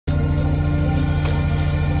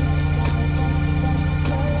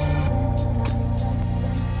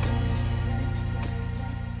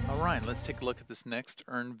take a look at this next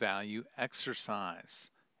earned value exercise.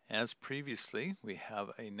 As previously, we have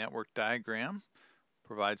a network diagram,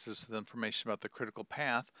 provides us with information about the critical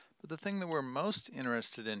path, but the thing that we're most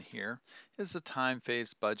interested in here is the time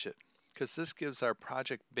phase budget, because this gives our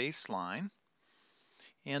project baseline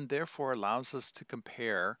and therefore allows us to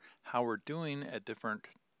compare how we're doing at different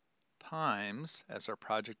times as our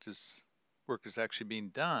work is actually being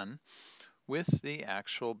done with the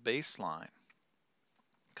actual baseline.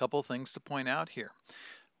 A couple things to point out here.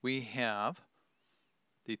 We have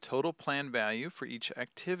the total plan value for each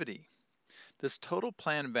activity. This total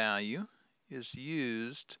plan value is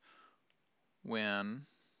used when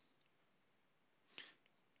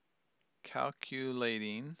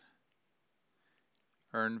calculating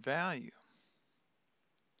earned value.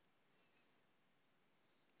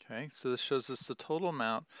 Okay, so this shows us the total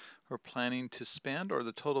amount we're planning to spend or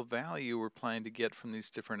the total value we're planning to get from these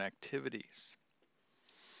different activities.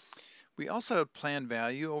 We also have plan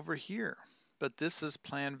value over here, but this is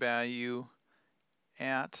plan value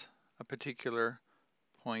at a particular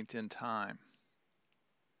point in time.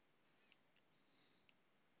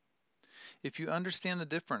 If you understand the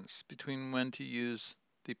difference between when to use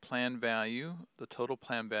the plan value, the total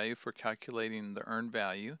plan value for calculating the earned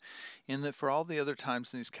value, and that for all the other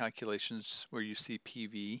times in these calculations where you see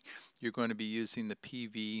PV, you're going to be using the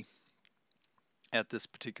PV at this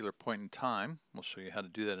particular point in time. We'll show you how to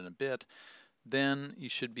do that in a bit. Then you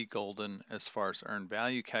should be golden as far as earned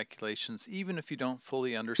value calculations, even if you don't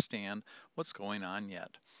fully understand what's going on yet.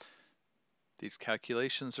 These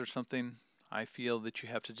calculations are something I feel that you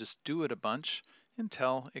have to just do it a bunch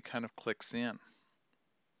until it kind of clicks in.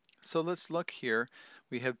 So let's look here.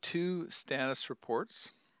 We have two status reports.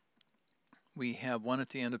 We have one at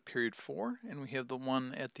the end of period 4 and we have the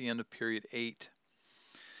one at the end of period 8.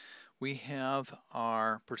 We have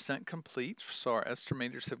our percent complete, so our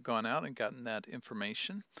estimators have gone out and gotten that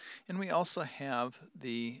information. And we also have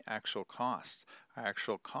the actual costs. Our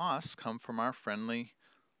actual costs come from our friendly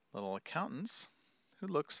little accountants who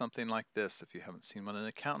look something like this. If you haven't seen what an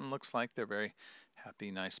accountant looks like, they're very happy,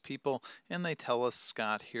 nice people. And they tell us,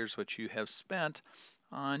 Scott, here's what you have spent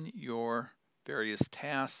on your various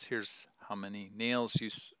tasks. Here's how many nails you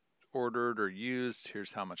ordered or used.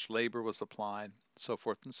 Here's how much labor was applied, so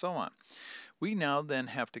forth and so on. We now then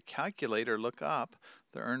have to calculate or look up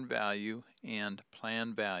the earned value and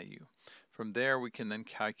plan value. From there, we can then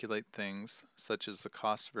calculate things such as the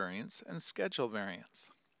cost variance and schedule variance.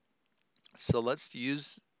 So let's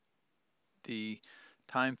use the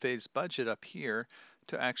time phase budget up here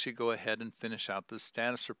to actually go ahead and finish out the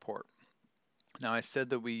status report. Now I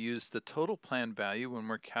said that we use the total plan value when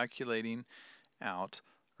we're calculating out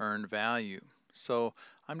earned value. So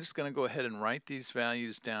I'm just going to go ahead and write these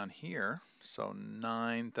values down here. So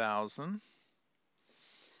 9,000.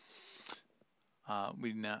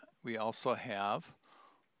 We also have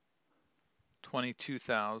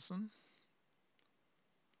 22,000.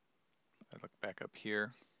 I look back up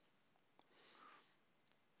here.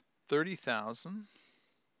 30,000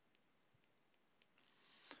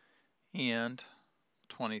 and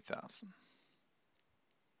 20,000.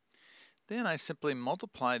 Then I simply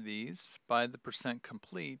multiply these by the percent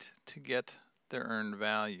complete to get their earned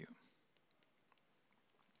value.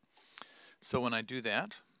 So when I do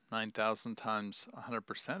that, 9,000 times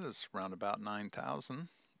 100% is around about 9,000.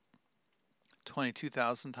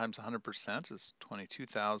 22,000 times 100% is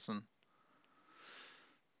 22,000.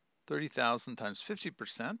 30,000 times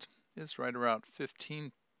 50% is right around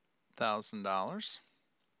 $15,000.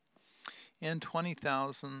 And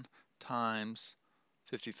 20,000 times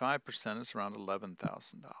 55% is around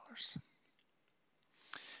 $11,000.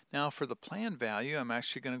 Now for the plan value, I'm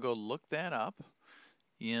actually going to go look that up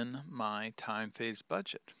in my time phase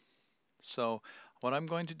budget. So what I'm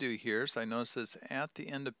going to do here is I notice it's at the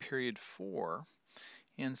end of period 4,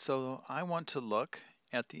 and so I want to look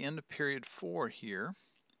at the end of period 4 here,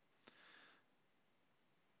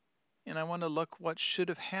 and I want to look what should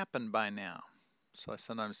have happened by now. So I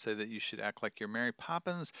sometimes say that you should act like you're Mary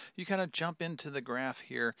Poppins. You kind of jump into the graph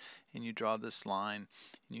here and you draw this line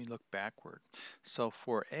and you look backward. So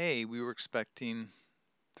for A, we were expecting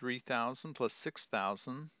 $3,000 plus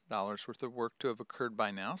 $6,000 worth of work to have occurred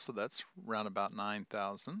by now, so that's around about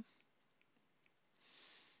 9,000.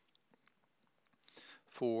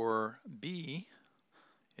 For B,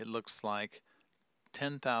 it looks like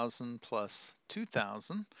 10,000 plus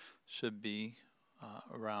 2,000 should be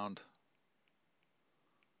around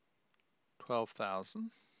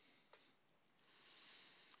 12,000.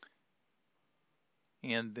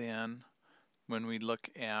 And then when we look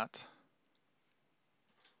at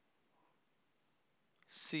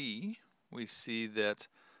C, we see that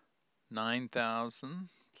 9,000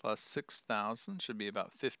 plus 6,000 should be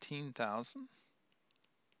about 15,000.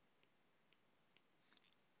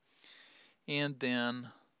 And then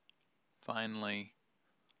finally,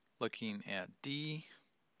 looking at D,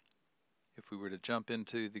 if we were to jump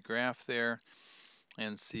into the graph there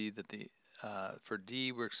and see that for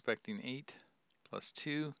D we're expecting 8 plus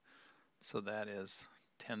 2, so that is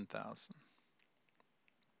 10,000.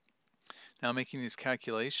 Now making these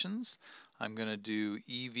calculations, I'm going to do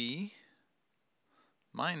EV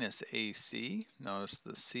minus AC, notice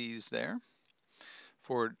the C's there,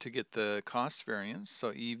 to get the cost variance. So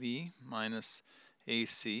EV minus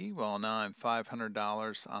AC, well now I'm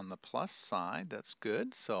 $500 on the plus side, that's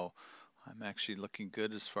good. So I'm actually looking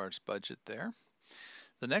good as far as budget there.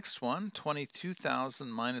 The next one,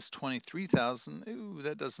 22,000 minus 23,000, ooh,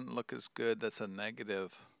 that doesn't look as good, that's a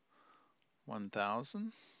negative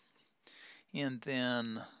 1,000. And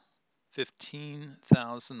then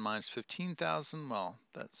 15,000 minus 15,000, well,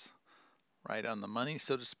 that's right on the money,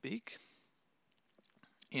 so to speak.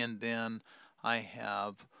 And then I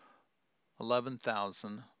have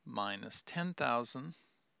 11,000 minus 10,000,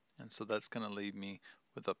 and so that's going to leave me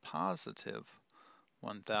with a positive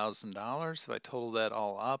 $1,000. If I total that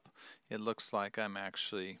all up, it looks like I'm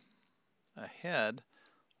actually ahead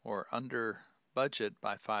or under budget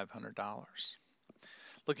by $500.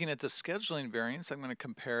 Looking at the scheduling variance, I'm going to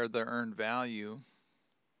compare the earned value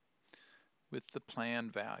with the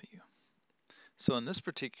planned value. So in this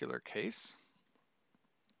particular case,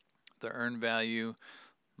 the earned value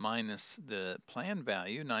minus the planned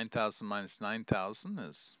value, 9,000 minus 9,000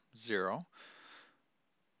 is 0.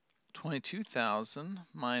 22,000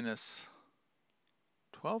 minus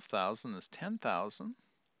 12,000 is 10,000.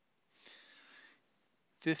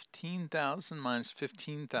 15,000 minus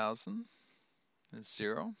 15,000 is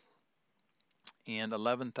 0. And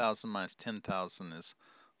 11,000 minus 10,000 is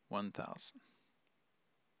 1,000.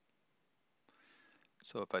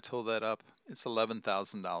 So if I total that up, it's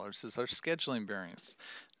 $11,000 is our scheduling variance.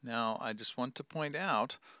 Now I just want to point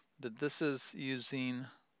out that this is using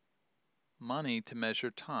money to measure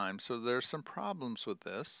time. So there are some problems with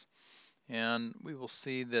this. And we will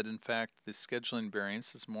see that in fact the scheduling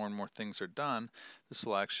variance, as more and more things are done, this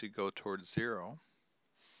will actually go towards 0,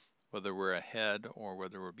 whether we're ahead or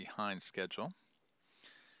whether we're behind schedule.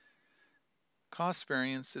 Cost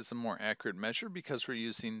variance is a more accurate measure because we're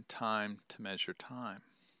using time to measure time.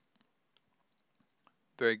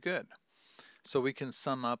 Very good. So we can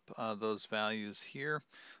sum up those values here.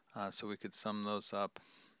 So we could sum those up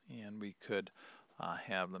and we could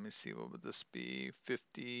have, let me see, what would this be?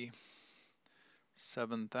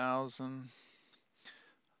 57,000.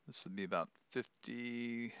 This would be about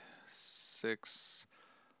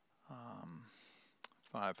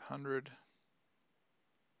 56,500.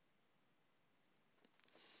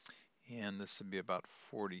 And this would be about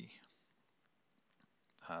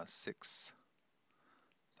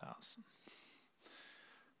 46,000.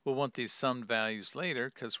 We'll want these summed values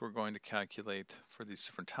later because we're going to calculate for these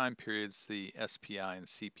different time periods the SPI and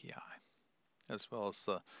CPI, as well as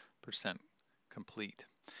the percent complete.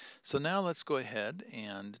 So now let's go ahead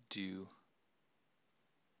and do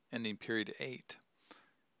ending period 8.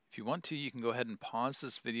 If you want to, you can go ahead and pause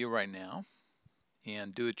this video right now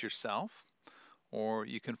and do it yourself, or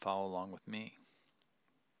you can follow along with me.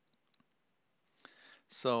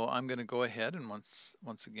 So I'm going to go ahead and once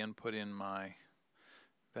again put in my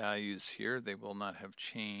values here. They will not have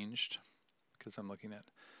changed because I'm looking at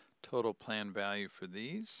total plan value for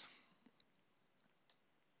these.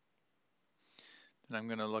 Then I'm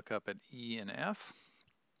going to look up at E and F,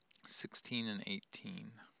 16 and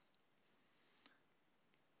 18.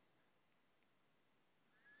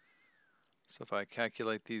 So if I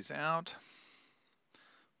calculate these out,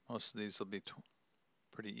 most of these will be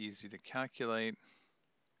pretty easy to calculate.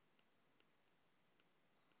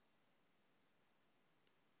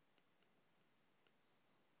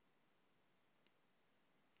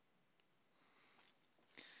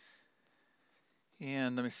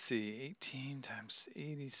 And let me see, 18 times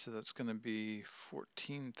 80, so that's going to be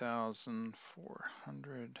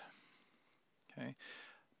 14,400. Okay.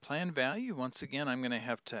 Plan value, once again, I'm going to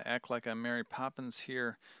have to act like I'm Mary Poppins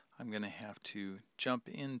here. I'm going to have to jump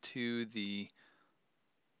into the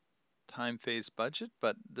time phase budget,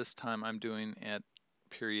 but this time I'm doing at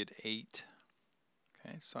period 8.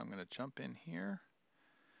 Okay, so I'm going to jump in here.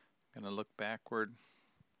 I'm going to look backward,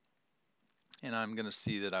 and I'm going to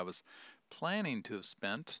see that I was planning to have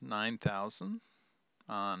spent 9,000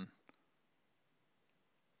 on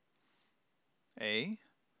A.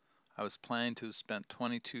 I was planning to have spent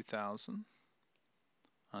 22,000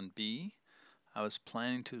 on B. I was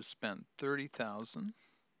planning to have spent 30,000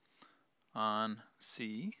 on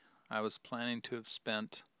C, I was planning to have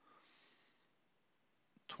spent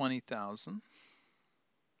 $20,000.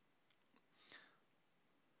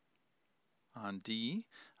 On D,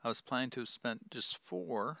 I was planning to have spent just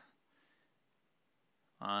 4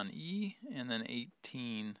 on E, and then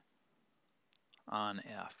 18 on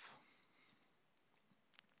F.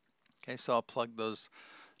 Okay, so I'll plug those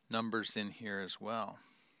numbers in here as well.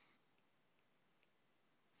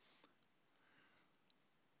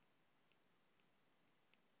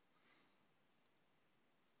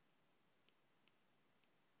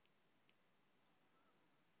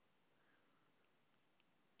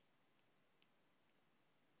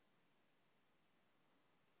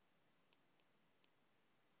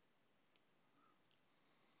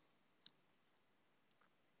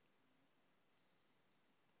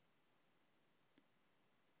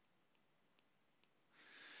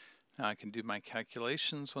 Now I can do my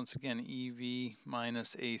calculations. Once again, EV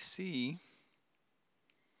minus AC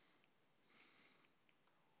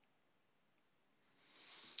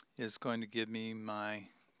is going to give me my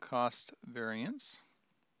cost variance.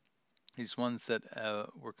 These ones that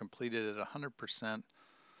were completed at 100%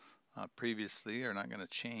 previously are not going to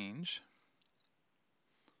change.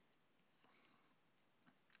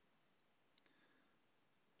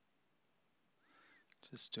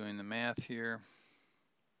 Just doing the math here.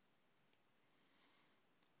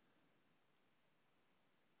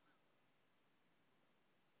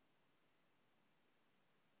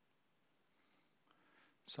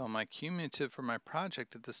 So my cumulative for my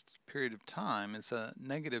project at this period of time is a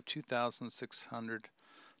negative $2,600.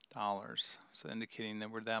 So indicating that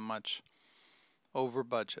we're that much over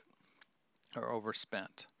budget or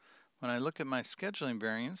overspent. When I look at my scheduling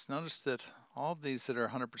variance, notice that all of these that are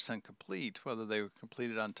 100% complete, whether they were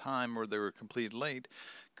completed on time or they were completed late,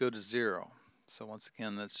 go to 0. So once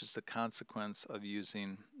again, that's just a consequence of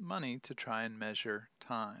using money to try and measure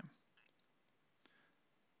time.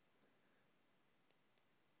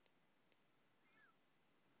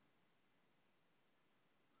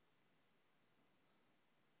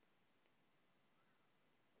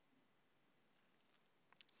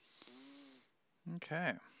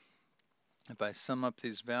 Okay, if I sum up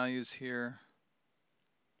these values here,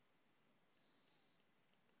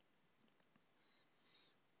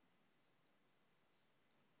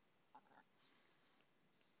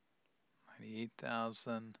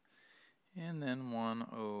 $98,000 and then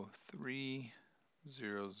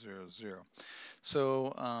 103,000.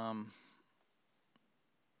 So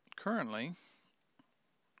currently,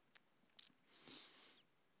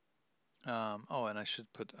 oh, and I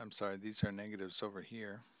should put, I'm sorry, these are negatives over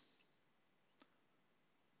here.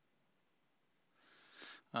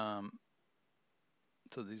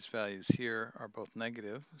 So these values here are both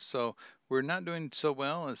negative. So we're not doing so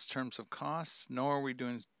well in terms of costs, nor are we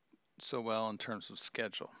doing so well in terms of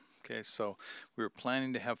schedule. Okay, so we were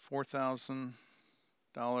planning to have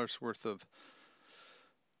 $4,000 worth of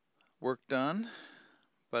work done,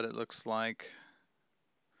 but it looks like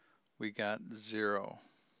we got 0.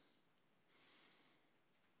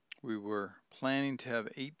 We were planning to have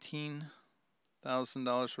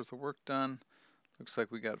 $18,000 worth of work done. Looks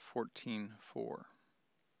like we got 14,400.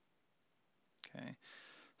 Okay,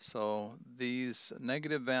 so these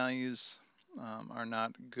negative values are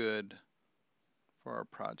not good for our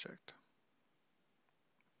project.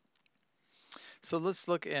 So let's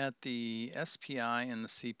look at the SPI and the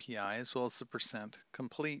CPI as well as the percent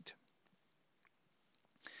complete.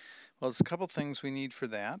 Well, there's a couple things we need for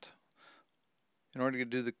that. In order to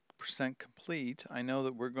do the percent complete, I know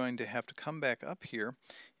that we're going to have to come back up here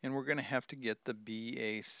and we're going to have to get the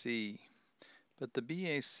BAC. But the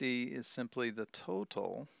BAC is simply the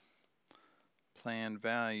total planned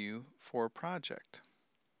value for a project.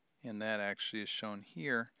 And that actually is shown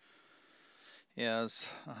here as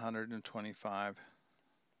 $125,000.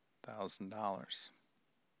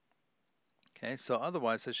 Okay, so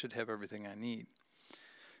otherwise I should have everything I need.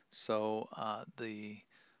 So the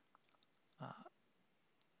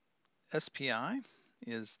SPI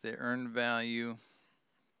is the earned value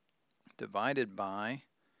divided by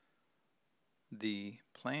the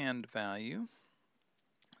planned value.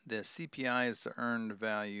 The CPI is the earned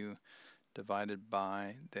value divided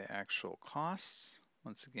by the actual costs.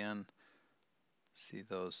 Once again, see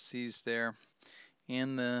those C's there.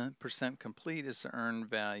 And the percent complete is the earned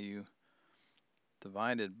value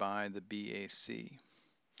divided by the BAC.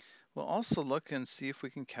 We'll also look and see if we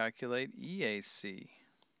can calculate EAC,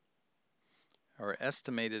 or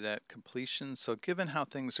estimated at completion. So given how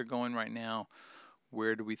things are going right now,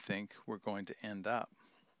 where do we think we're going to end up?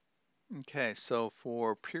 Okay, so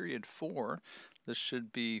for period 4, this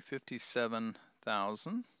should be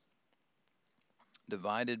 57,000.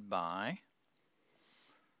 divided by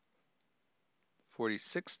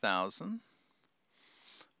 46,000,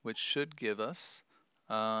 which should give us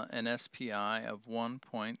an SPI of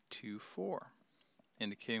 1.24,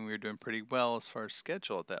 indicating we were doing pretty well as far as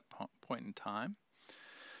schedule at that point in time.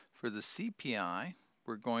 For the CPI,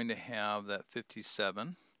 we're going to have that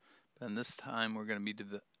 57, and this time we're going to be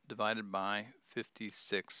divided by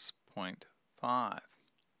 56.5.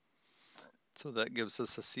 So that gives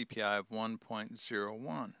us a CPI of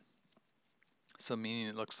 1.01. So meaning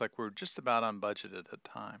it looks like we're just about on budget at the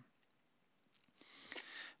time.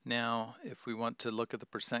 Now, if we want to look at the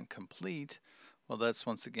percent complete, well, that's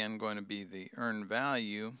once again going to be the earned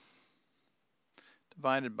value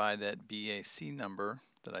divided by that BAC number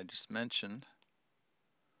that I just mentioned.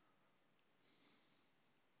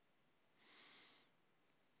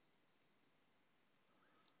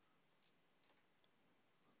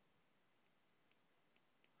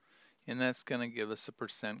 And that's going to give us a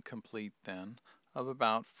percent complete then of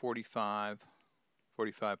about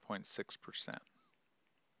 45.6%.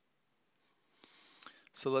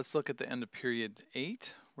 So let's look at the end of period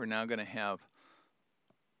 8. We're now going to have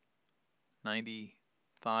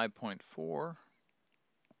 95.4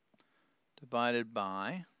 divided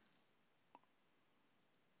by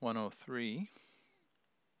 103,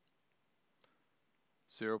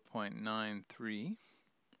 0.93.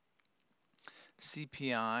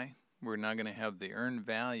 CPI, we're now going to have the earned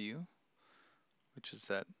value, which is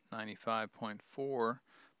at 95.4,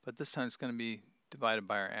 but this time it's going to be divided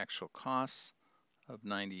by our actual costs of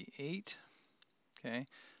 98. Okay,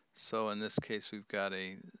 so in this case we've got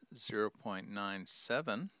a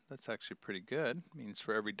 0.97. That's actually pretty good. It means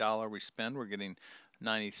for every dollar we spend, we're getting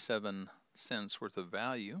 97 cents worth of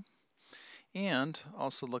value. And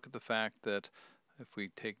also look at the fact that if we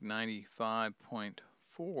take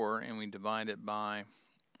 95.4 and we divide it by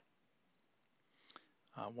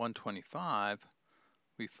 125,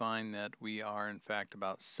 we find that we are in fact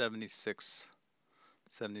about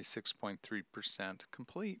 76.3%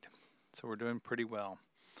 complete. So we're doing pretty well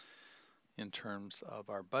in terms of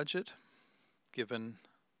our budget, given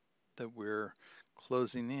that we're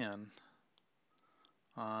closing in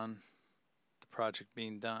on the project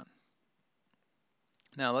being done.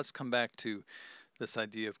 Now let's come back to this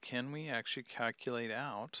idea of, can we actually calculate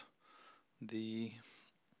out the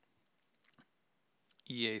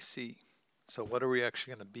EAC? So what are we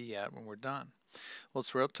actually going to be at when we're done? Well,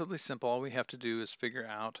 it's relatively simple. All we have to do is figure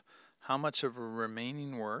out how much of a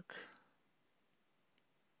remaining work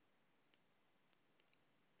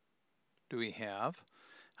do we have?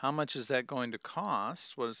 How much is that going to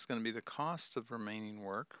cost? What is going to be the cost of remaining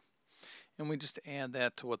work? And we just add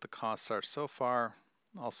that to what the costs are so far,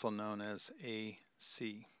 also known as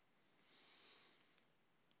AC.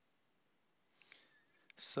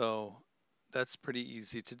 So that's pretty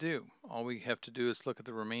easy to do. All we have to do is look at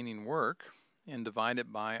the remaining work and divide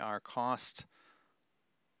it by our cost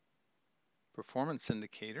performance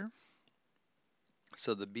indicator.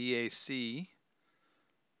 So the BAC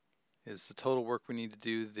is the total work we need to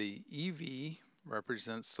do. The EV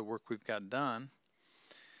represents the work we've got done,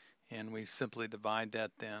 and we simply divide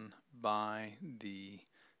that then by the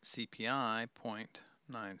CPI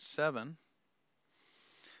 0.97.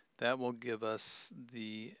 That will give us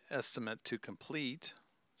the estimate to complete,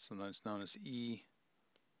 sometimes known as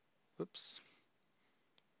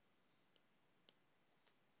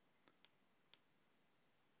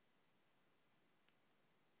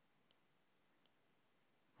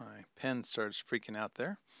my pen starts freaking out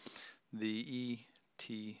there. The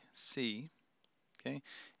ETC, okay, and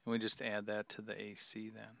we just add that to the AC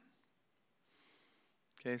then.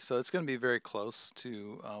 Okay, so it's going to be very close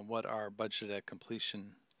to what our budget at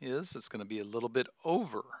completion is. It's going to be a little bit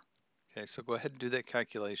over. Okay, so go ahead and do that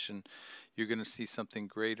calculation. You're going to see something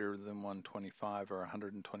greater than 125 or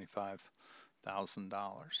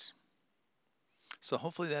 $125,000. So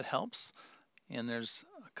hopefully that helps. And there's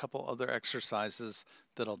a couple other exercises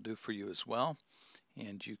that I'll do for you as well.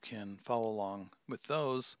 And you can follow along with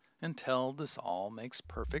those until this all makes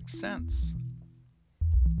perfect sense.